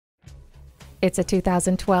It's a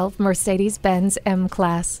 2012 Mercedes-Benz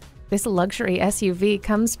M-Class. This luxury SUV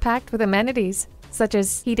comes packed with amenities such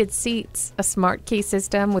as heated seats, a smart key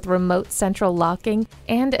system with remote central locking,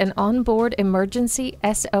 and an onboard emergency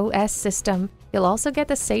SOS system. You'll also get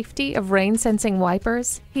the safety of rain-sensing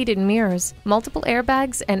wipers, heated mirrors, multiple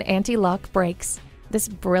airbags, and anti-lock brakes. This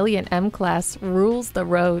brilliant M-Class rules the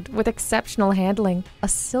road with exceptional handling, a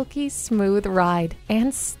silky smooth ride,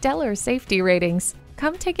 and stellar safety ratings.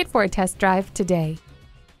 Come take it for a test drive today.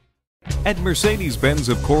 At Mercedes-Benz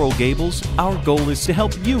of Coral Gables, our goal is to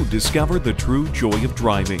help you discover the true joy of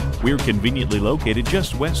driving. We're conveniently located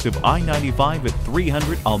just west of I-95 at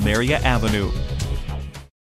 300 Almeria Avenue.